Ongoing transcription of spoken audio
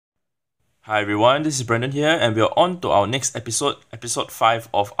Hi everyone, this is Brendan here, and we are on to our next episode, episode 5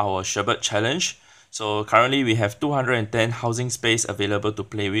 of our Sherbet challenge. So currently we have 210 housing space available to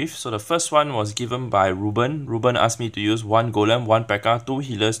play with. So the first one was given by Ruben. Ruben asked me to use 1 Golem, 1 P.e.k.k.play, 2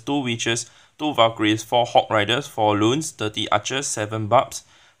 Healers, 2 Witches, 2 Valkyries, 4 Hawk Riders, 4 Loons, 30 Archers, 7 Barbs,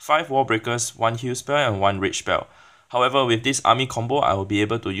 5 Wall Breakers, 1 Heal spell and 1 Rage spell. However, with this army combo, I will be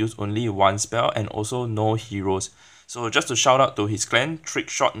able to use only 1 spell and also no heroes. So just to shout out to his clan,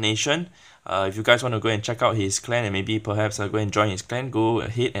 Trickshot Nation. If you guys want to go and check out his clan and maybe perhaps go and join his clan, go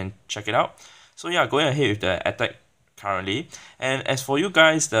ahead and check it out. So yeah, going ahead with the attack currently. And as for you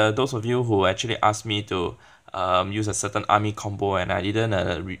guys, those of you who actually asked me to use a certain army combo and I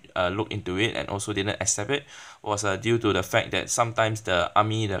didn't look into it and also didn't accept it, was due to the fact that sometimes the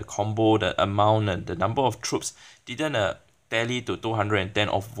army, the combo, the amount and the number of troops didn't tally to 210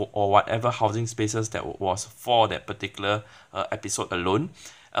 or whatever housing spaces that was for that particular episode alone.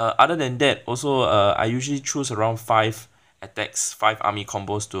 Other than that, also I usually choose around 5 attacks, 5 army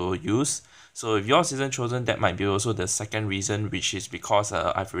combos to use. So if yours isn't chosen, that might be also the second reason, which is because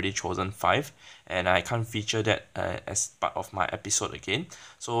I've already chosen 5 and I can't feature that as part of my episode again.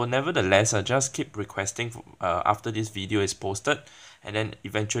 So nevertheless, just keep requesting after this video is posted, and then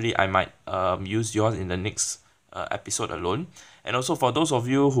eventually I might use yours in the next episode alone. And also for those of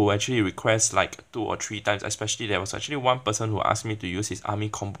you who actually request like 2 or 3 times, especially there was actually one person who asked me to use his army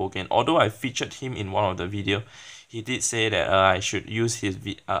combo again. Although I featured him in one of the video, he did say that I should use his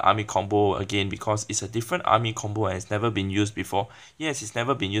army combo again because it's a different army combo and it's never been used before. Yes, it's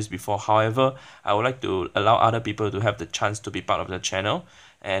never been used before. However, I would like to allow other people to have the chance to be part of the channel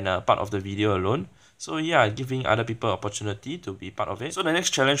and part of the video alone. So yeah, giving other people opportunity to be part of it. So the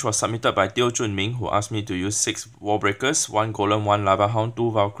next challenge was submitted by Teo Junming, who asked me to use 6 Wall Breakers, 1 Golem, 1 Lava Hound, 2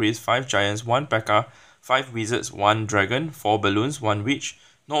 Valkyries, 5 Giants, 1 P.e.k.k.play, 5 Wizards, 1 Dragon, 4 Balloons, 1 Witch,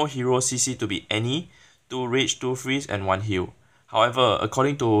 no hero CC to be any, 2 Rage, 2 Freeze and 1 Heal. However,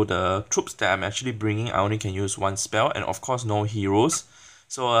 according to the troops that I'm actually bringing, I only can use 1 spell and of course no heroes.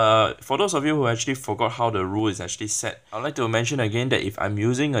 So for those of you who actually forgot how the rule is actually set, I'd like to mention again that if I'm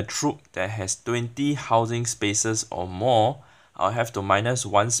using a troop that has 20 housing spaces or more, I'll have to minus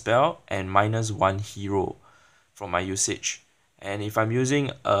 1 spell and minus 1 hero from my usage. And if I'm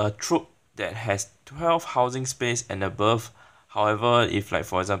using a troop that has 12 housing space and above, however, if like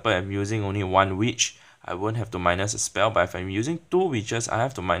for example I'm using only 1 witch, I won't have to minus a spell. But if I'm using 2 witches, I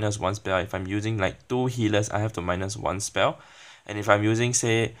have to minus 1 spell. If I'm using like 2 healers, I have to minus 1 spell. And if I'm using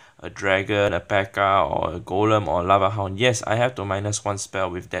say a dragon, a P.e.k.k.play or a golem or a lava hound, yes, I have to minus 1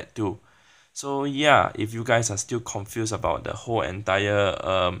 spell with that too. So yeah, if you guys are still confused about the whole entire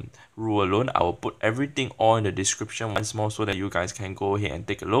rule alone, I will put everything all in the description once more so that you guys can go ahead and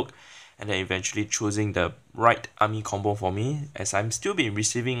take a look and then eventually choosing the right army combo for me, as I'm still been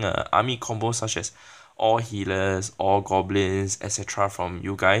receiving army combos such as all healers, all goblins, etc. from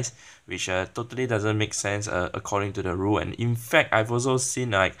you guys, which totally doesn't make sense according to the rule. And in fact, I've also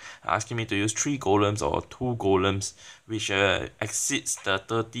seen like asking me to use 3 golems or 2 golems, which exceeds the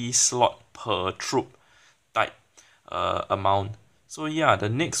 30 slot per troop type amount. So yeah, the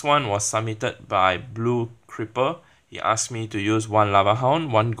next one was submitted by Blue Creeper. He asked me to use 1 Lava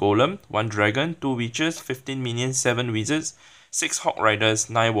Hound, 1 Golem, 1 Dragon, 2 Witches, 15 Minions, 7 Wizards, 6 Hawk Riders,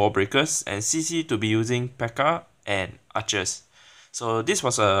 9 Wall Breakers, and CC to be using P.e.k.k.play and Archers. So this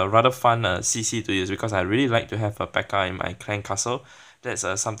was a rather fun CC to use because I really like to have a P.e.k.k.play in my clan castle. That's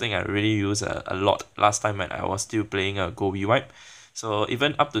something I really use a lot last time when I was still playing a Gold Wipe. So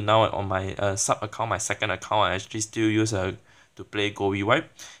even up to now on my sub account, my second account, I actually still use to play Gold Wipe.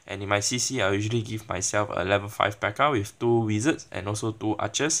 And in my CC, I usually give myself a level 5 P.e.k.k.play with 2 Wizards and also 2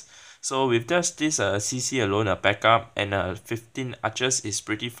 Archers. So with just this CC alone, a P.e.k.k.play and 15 Archers is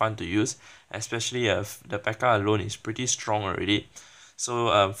pretty fun to use. Especially the P.e.k.k.play alone is pretty strong already.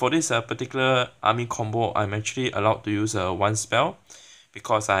 So for this particular army combo, I'm actually allowed to use 1 spell,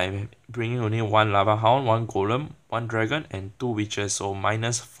 because I'm bringing only 1 Lava Hound, 1 Golem, 1 Dragon and 2 Witches, so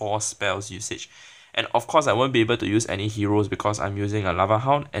minus 4 spells usage. And of course I won't be able to use any heroes because I'm using a Lava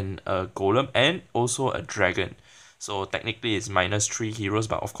Hound and a Golem and also a Dragon. So technically it's minus 3 heroes,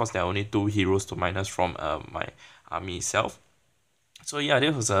 but of course there are only 2 heroes to minus from my army itself. So yeah,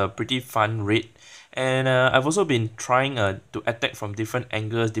 this was a pretty fun raid. And I've also been trying to attack from different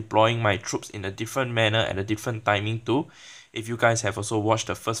angles, deploying my troops in a different manner at a different timing too. If you guys have also watched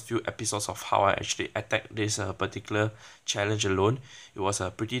the first few episodes of how I actually attacked this particular challenge alone, it was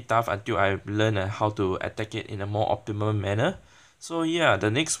pretty tough until I learned how to attack it in a more optimal manner. So yeah,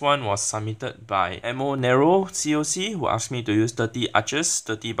 the next one was submitted by Mo Nero COC, who asked me to use 30 Archers,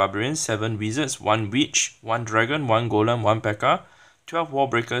 30 Barbarians, 7 Wizards, 1 Witch, 1 Dragon, 1 Golem, 1 P.e.k.k.play, 12 wall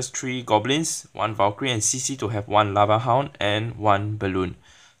breakers, 3 goblins, 1 Valkyrie, and CC to have 1 lava hound and 1 balloon.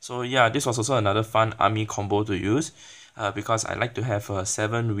 So yeah, this was also another fun army combo to use. Because I like to have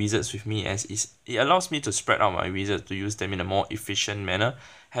 7 wizards with me, as it allows me to spread out my wizards to use them in a more efficient manner.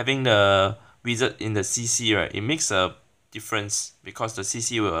 Having the wizard in the CC, right, it makes a difference because the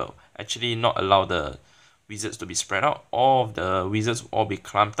CC will actually not allow the wizards to be spread out. All of the wizards will all be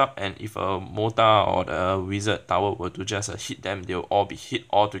clumped up, and if a mortar or the wizard tower were to just hit them, they'll all be hit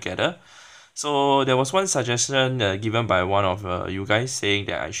all together. So there was one suggestion given by one of you guys saying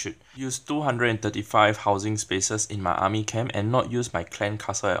that I should use 235 housing spaces in my army camp and not use my clan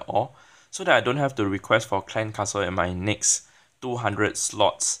castle at all, so that I don't have to request for clan castle in my next 200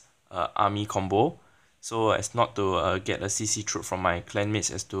 slots army combo, so as not to get a CC troop from my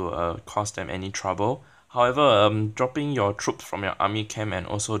clanmates as to cause them any trouble. However, dropping your troops from your army camp and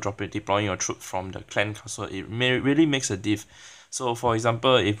also deploying your troops from the clan castle, it really makes a diff. So for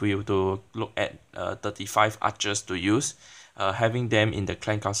example, if we were to look at 35 archers to use, having them in the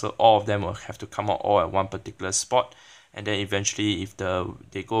clan castle, all of them will have to come out all at one particular spot, and then eventually if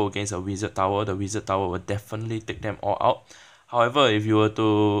they go against a wizard tower, the wizard tower will definitely take them all out. However, if you were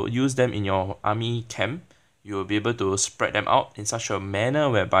to use them in your army camp, you will be able to spread them out in such a manner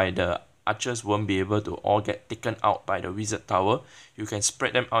whereby the archers won't be able to all get taken out by the wizard tower. You can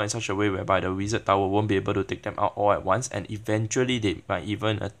spread them out in such a way whereby the wizard tower won't be able to take them out all at once, and eventually they might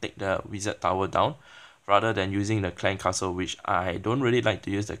even take the wizard tower down, rather than using the clan castle, which I don't really like to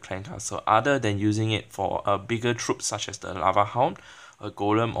use the clan castle other than using it for a bigger troop such as the lava hound, a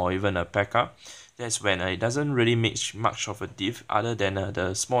golem, or even a p.e.k.k.play. That's when it doesn't really make much of a diff other than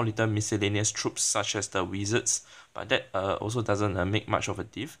the small little miscellaneous troops such as the wizards, but that also doesn't make much of a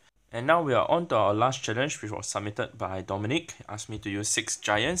diff. And now we are on to our last challenge, which was submitted by Dominic. He asked me to use 6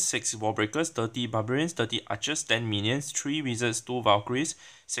 giants, 6 wall breakers, 30 barbarians, 30 archers, 10 minions, 3 wizards, 2 valkyries,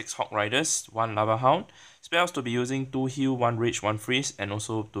 6 hawk riders, 1 lava hound. Spells to be using 2 heal, 1 rage, 1 freeze, and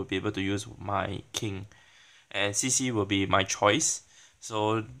also to be able to use my king. And CC will be my choice.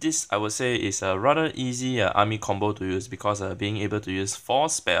 So this, I would say, is a rather easy army combo to use, because being able to use 4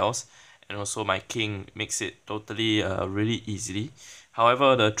 spells and also my king makes it totally really easily.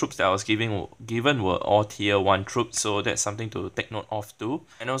 However, the troops that I was given were all tier 1 troops, so that's something to take note of too.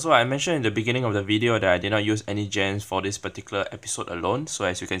 And also, I mentioned in the beginning of the video that I did not use any gems for this particular episode alone. So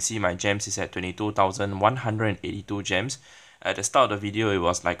as you can see, my gems is at 22,182 gems. At the start of the video, it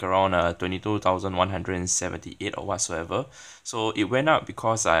was like around 22,178 or whatsoever. So it went up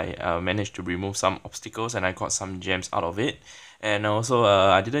because I managed to remove some obstacles and I got some gems out of it. And also,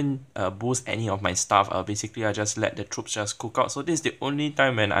 I didn't boost any of my stuff. Basically, I just let the troops just cook out. So this is the only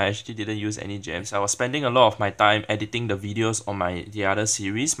time when I actually didn't use any gems. I was spending a lot of my time editing the videos on the other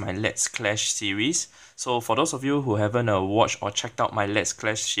series, my Let's Clash series. So for those of you who haven't watched or checked out my Let's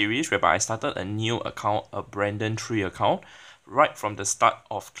Clash series, whereby I started a new account, a Brandon 3 account, right from the start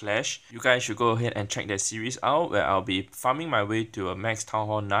of Clash, you guys should go ahead and check that series out, where I'll be farming my way to a max Town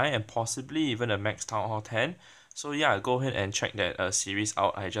Hall 9 and possibly even a max Town Hall 10. So yeah, go ahead and check that series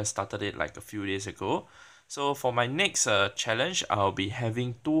out. I just started it like a few days ago. So for my next challenge, I'll be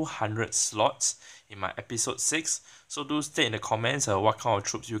having 200 slots in my episode 6. So do state in the comments what kind of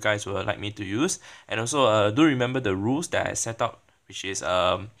troops you guys would like me to use. And also do remember the rules that I set up, which is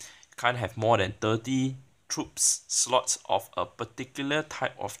you can't have more than 30 troops slots of a particular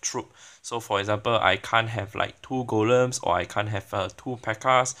type of troop. So for example, I can't have like 2 golems, or I can't have 2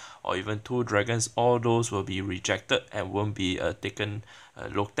 p.e.k.k.s, or even 2 dragons. All those will be rejected and won't be taken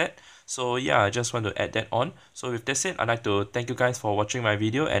looked at. So yeah, I just want to add that on. So with that said, I'd like to thank you guys for watching my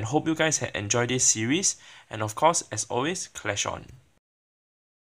video and hope you guys had enjoyed this series. And of course, as always, clash on.